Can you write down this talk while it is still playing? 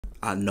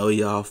I know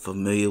y'all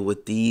familiar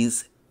with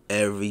these.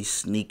 Every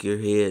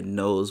sneakerhead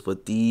knows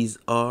what these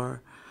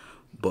are.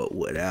 But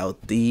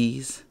without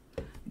these,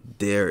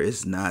 there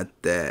is not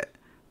that.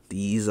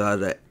 These are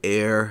the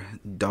Air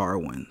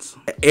Darwins.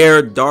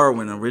 Air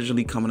Darwin,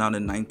 originally coming out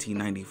in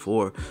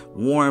 1994,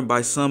 worn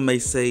by some may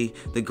say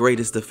the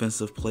greatest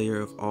defensive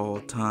player of all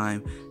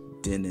time,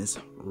 Dennis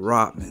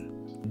Rodman.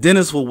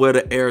 Dennis will wear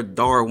the Air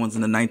Darwins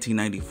in the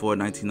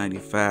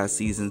 1994-1995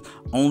 season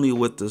only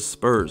with the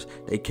Spurs.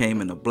 They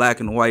came in a black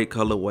and white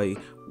colorway,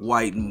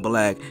 white and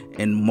black,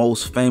 and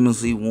most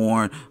famously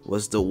worn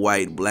was the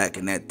white, black,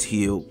 and that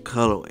teal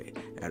colorway.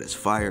 That is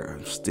fire.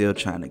 I'm still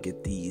trying to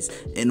get these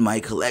in my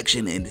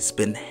collection, and it's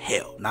been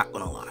hell, not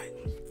gonna lie.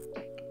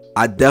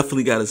 I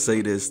definitely gotta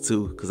say this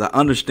too, because I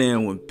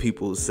understand when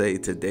people say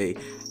today,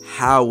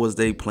 how was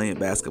they playing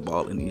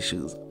basketball in these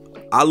shoes?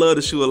 I love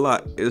the shoe a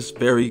lot. It's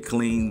very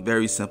clean,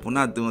 very simple,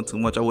 not doing too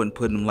much. I wouldn't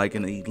put them like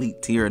in an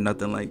elite tier or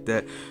nothing like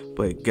that.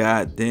 But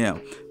goddamn,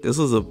 this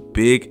was a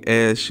big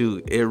ass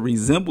shoe. It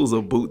resembles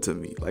a boot to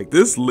me. Like,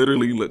 this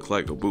literally looks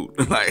like a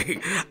boot.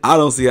 Like, I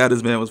don't see how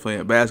this man was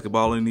playing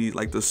basketball in these.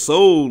 Like, the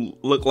sole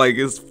looked like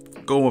it's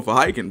going for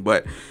hiking,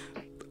 but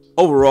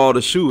overall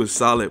the shoe is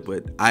solid.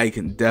 But I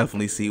can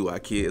definitely see why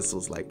kids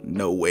was like,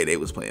 no way they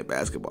was playing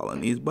basketball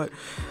in these. But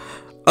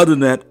other than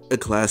that, a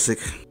classic.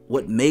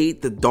 What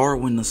made the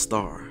Darwin a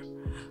star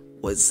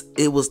was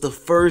it was the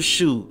first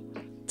shoe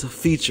to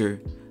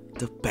feature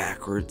the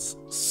backwards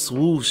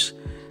swoosh.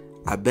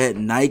 I bet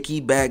Nike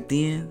back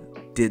then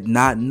did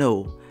not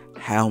know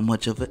how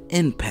much of an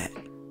impact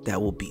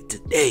that will be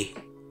today.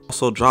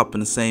 Also dropped in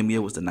the same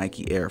year was the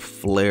Nike Air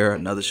Flare,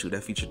 another shoe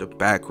that featured the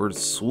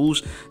backwards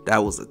swoosh.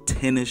 That was a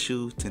tennis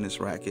shoe, tennis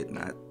racket,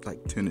 not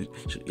like tennis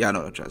shoe. Y'all know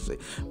what I'm trying to say.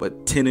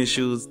 But tennis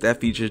shoes that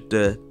featured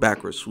the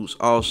backwards swoosh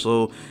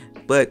also.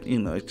 But, you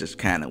know, it just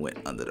kind of went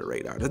under the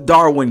radar. The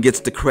Darwin gets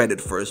the credit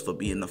first for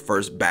being the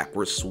first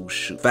backwards swoosh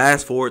shoe.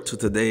 Fast forward to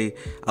today,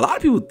 a lot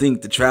of people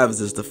think the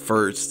Travis is the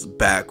first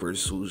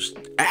backwards swoosh.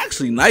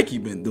 Actually, Nike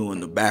been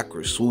doing the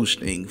backwards swoosh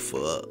thing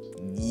for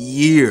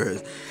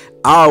years.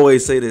 I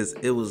always say this,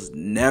 it was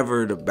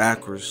never the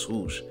backwards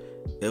swoosh.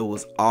 It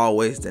was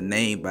always the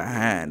name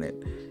behind it.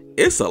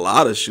 It's a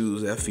lot of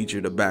shoes that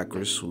feature the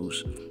backwards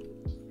swoosh.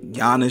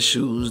 Giannis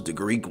shoes, the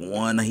Greek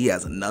one, he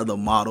has another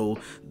model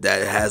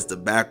that has the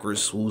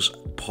backwards swoosh.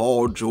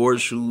 Paul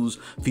George shoes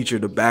feature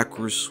the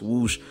backwards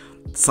swoosh.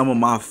 Some of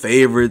my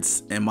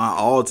favorites and my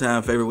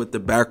all-time favorite with the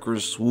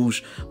backwards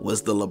swoosh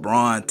was the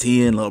LeBron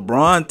 10.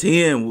 LeBron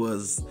 10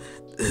 was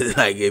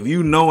like, if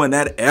you know in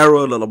that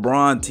era, the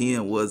LeBron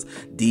 10 was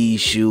the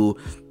shoe.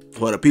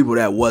 For the people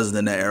that wasn't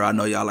in that era, I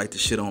know y'all like to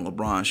shit on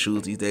LeBron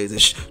shoes these days.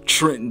 It's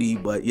trendy,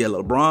 but yeah,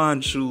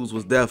 LeBron shoes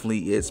was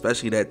definitely it,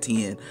 especially that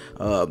 10.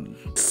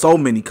 So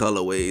many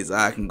colorways.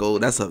 I can go.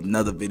 That's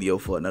another video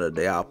for another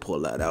day. I'll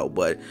pull that out.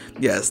 But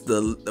yes,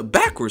 the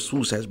backwards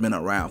swoosh has been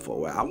around for a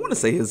while. I want to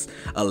say his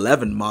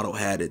 11 model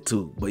had it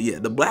too. But yeah,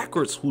 the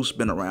backwards swoosh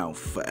been around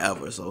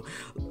forever. So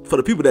for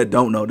the people that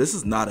don't know, this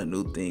is not a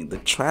new thing. The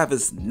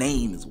Travis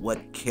name is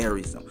what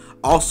carries them.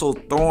 Also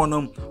throwing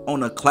them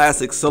on a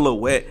classic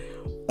silhouette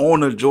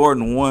on a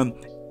Jordan 1,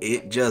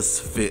 it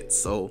just fits.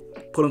 So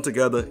put them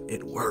together,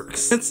 it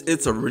works. Since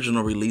its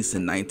original release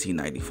in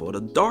 1994,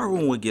 the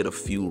Darwin would get a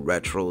few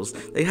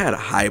retros. They had a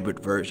hybrid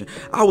version.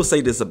 I would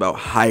say this about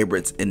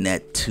hybrids in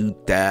that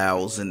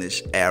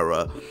 2000-ish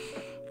era.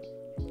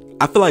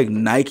 I feel like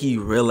Nike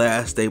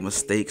realized their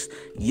mistakes.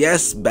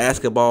 Yes,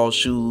 basketball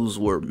shoes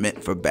were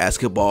meant for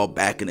basketball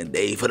back in the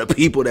day. For the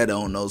people that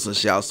don't know,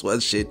 since y'all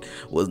sweat shit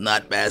was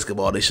not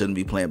basketball, they shouldn't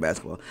be playing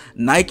basketball.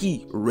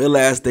 Nike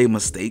realized their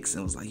mistakes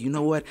and was like, you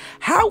know what?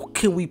 How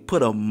can we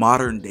put a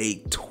modern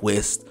day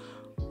twist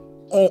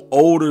on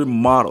older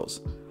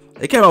models?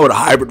 They came out with a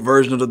hybrid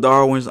version of the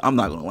Darwins. I'm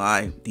not gonna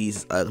lie,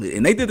 these ugly.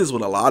 And they did this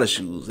with a lot of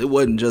shoes. It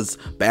wasn't just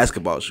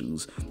basketball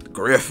shoes.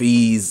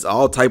 Griffies,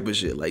 all type of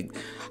shit. Like,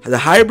 the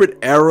hybrid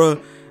era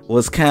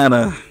was kind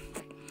of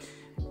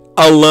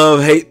a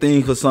love-hate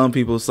thing for some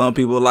people. Some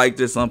people liked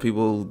it, some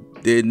people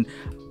didn't.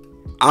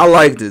 I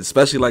liked it,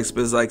 especially like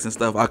Spizikes and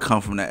stuff. I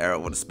come from that era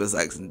where the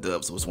Spizikes and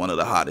Dubs was one of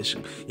the hottest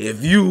shoes.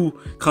 If you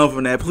come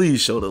from that,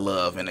 please show the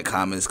love in the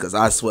comments, because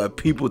I swear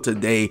people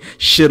today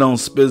shit on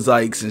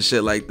Spizikes and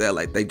shit like that,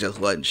 like they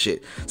just wasn't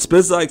shit.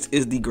 Spizikes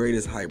is the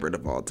greatest hybrid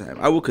of all time.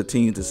 I will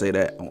continue to say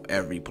that on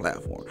every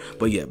platform.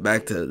 But yeah,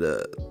 back to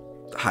the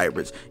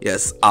hybrids.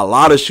 Yes, a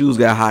lot of shoes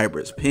got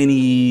hybrids.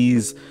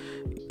 Pennies,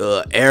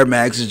 Air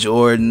Max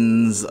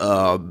Jordans,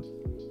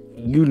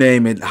 you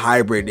name it,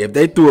 hybrid. If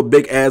they threw a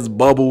big ass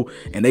bubble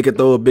and they could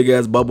throw a big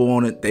ass bubble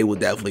on it, they would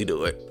definitely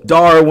do it.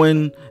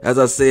 Darwin, as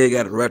I said,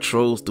 got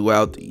retros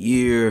throughout the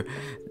year.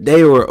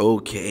 They were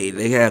okay.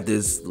 They have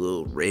this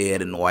little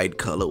red and white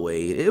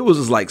colorway. It was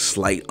just like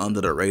slight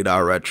under the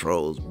radar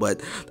retros.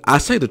 But I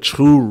say the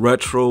true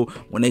retro,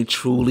 when they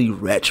truly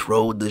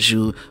retroed the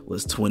shoe,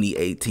 was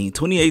 2018.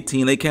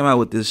 2018, they came out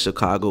with this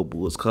Chicago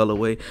Bulls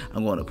colorway.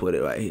 I'm going to put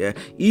it right here.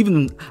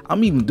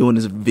 I'm even doing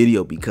this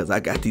video because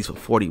I got these for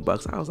 40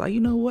 bucks. I was like, you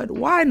know what?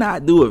 Why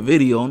not do a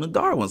video on the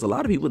Darwins? A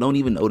lot of people don't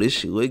even know this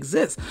shoe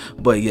exists.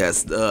 But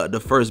yes,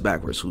 the first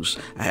backwards swoosh,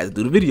 I had to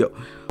do the video.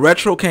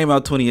 Retro came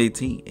out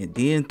 2018, and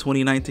then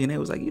 2019 they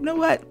was like, you know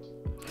what,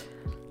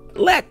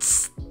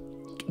 let's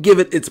give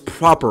it its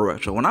proper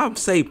retro. When I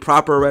say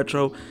proper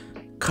retro,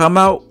 come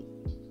out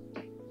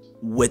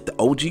with the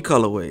OG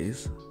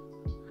colorways,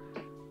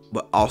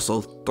 but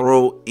also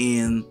throw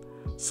in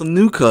some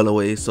new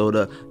colorways so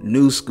the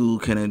new school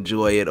can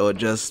enjoy it, or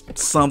just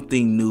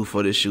something new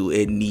for the shoe.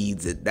 It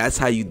needs it. That's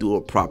how you do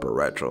a proper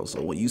retro.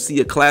 So when you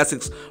see a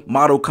classics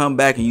model come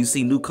back and you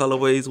see new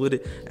colorways with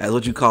it, that's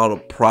what you call a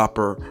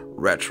proper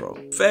retro.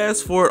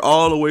 Fast forward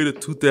all the way to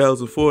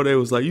 2004, they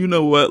was like, you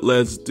know what,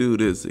 let's do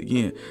this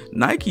again.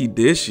 Nike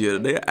this year,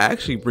 they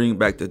actually bring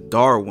back the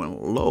Darwin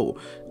low,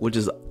 which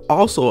is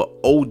also an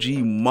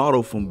OG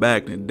model from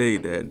back in the day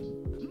that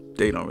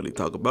they don't really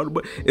talk about it,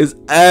 but it's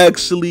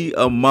actually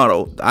a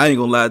model. I ain't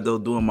gonna lie though,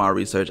 doing my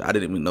research, I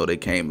didn't even know they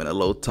came in a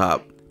low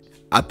top.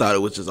 I thought it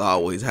was just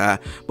always high,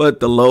 but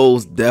the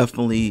lows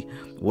definitely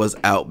was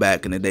out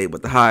back in the day,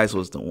 but the highs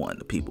was the one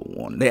the people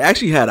wanted. They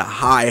actually had a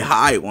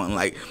high one,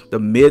 like the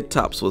mid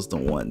tops was the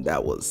one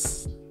that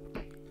was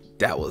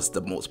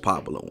the most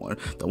popular one.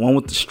 The one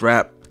with the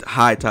strap, the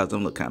high tops,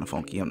 them look kind of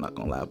funky, I'm not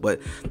gonna lie. But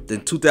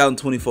then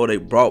 2024, they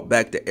brought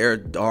back the Air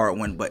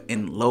Darwin, but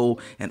in low.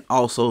 And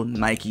also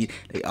Nike,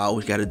 they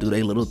always got to do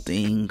their little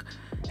thing.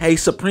 Hey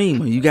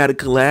Supreme, you got a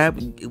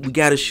collab, we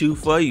got a shoe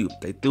for you.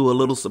 They threw a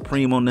little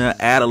Supreme on there,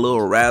 add a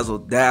little razzle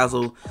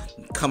dazzle,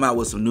 come out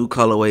with some new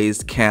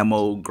colorways,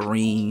 camo,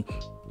 green,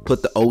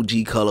 put the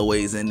OG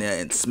colorways in there,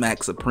 and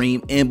smack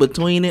Supreme in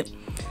between it.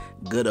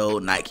 Good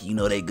old Nike, you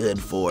know they good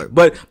for it.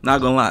 But not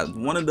gonna lie,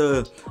 one of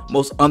the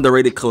most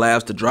underrated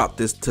collabs to drop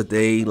this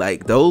today,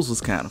 like those was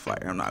kind of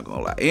fire, I'm not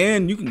gonna lie.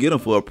 And you can get them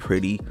for a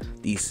pretty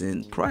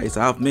decent price.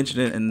 I've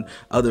mentioned it in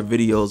other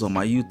videos on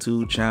my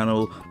YouTube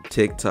channel,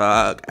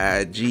 TikTok,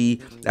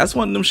 IG. That's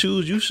one of them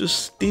shoes you should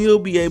still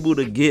be able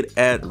to get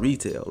at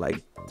retail.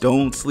 Like,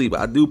 don't sleep.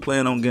 I do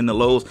plan on getting the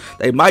lows.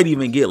 They might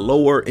even get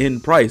lower in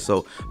price,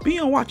 so be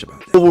on watch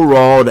about that.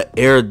 Overall, the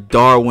Air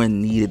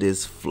Darwin needed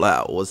its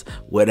flowers.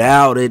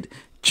 Without it,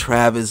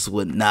 Travis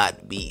would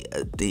not be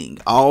a thing.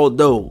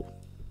 Although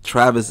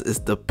Travis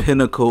is the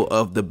pinnacle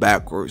of the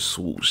backwards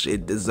swoosh,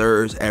 it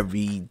deserves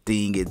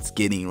everything it's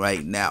getting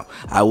right now.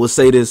 I will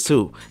say this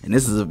too, and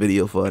this is a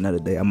video for another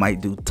day. I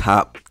might do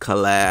top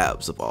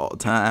collabs of all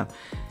time.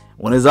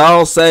 When it's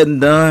all said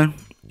and done,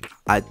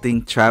 I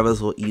think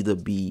Travis will either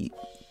be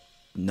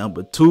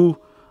number 2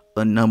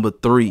 or number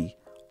 3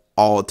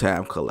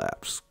 all-time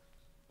collabs.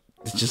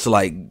 It's just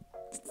like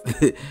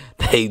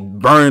they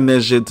burn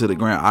that shit to the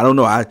ground. I don't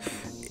know,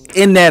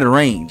 in that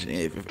range.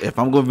 If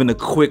I'm going to a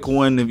quick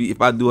one,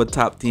 if I do a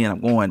top 10,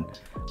 I'm going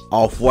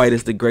Off-White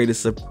is the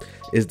greatest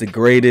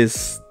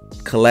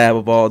collab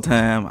of all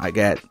time. I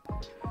got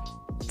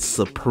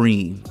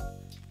Supreme,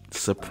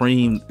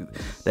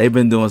 they've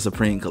been doing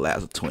Supreme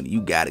collabs of 20.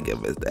 You gotta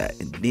give us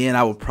that. And then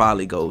I would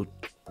probably go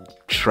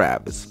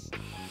Travis.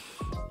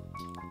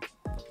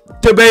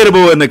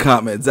 Debatable in the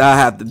comments. I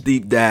have to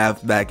deep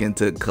dive back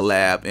into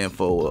collab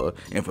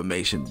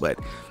information, but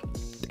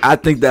I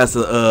think that's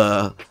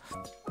a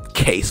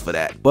case for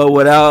that. But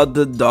without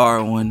the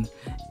Darwin,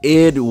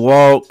 it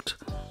walked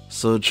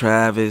so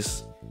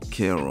Travis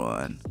can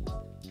run.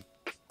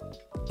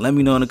 Let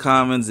me know in the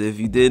comments if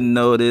you didn't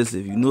know this,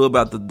 if you knew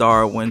about the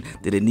Darwin,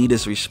 did it need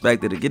its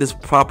respect, did it get its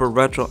proper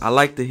retro? I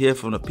like to hear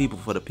from the people,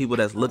 for the people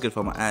that's looking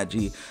for my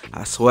IG.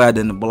 I swear I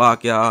didn't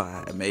block y'all.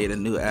 I made a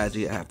new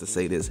IG. I have to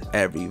say this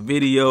every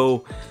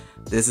video.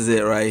 This is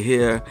it right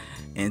here.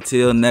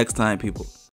 Until next time, people.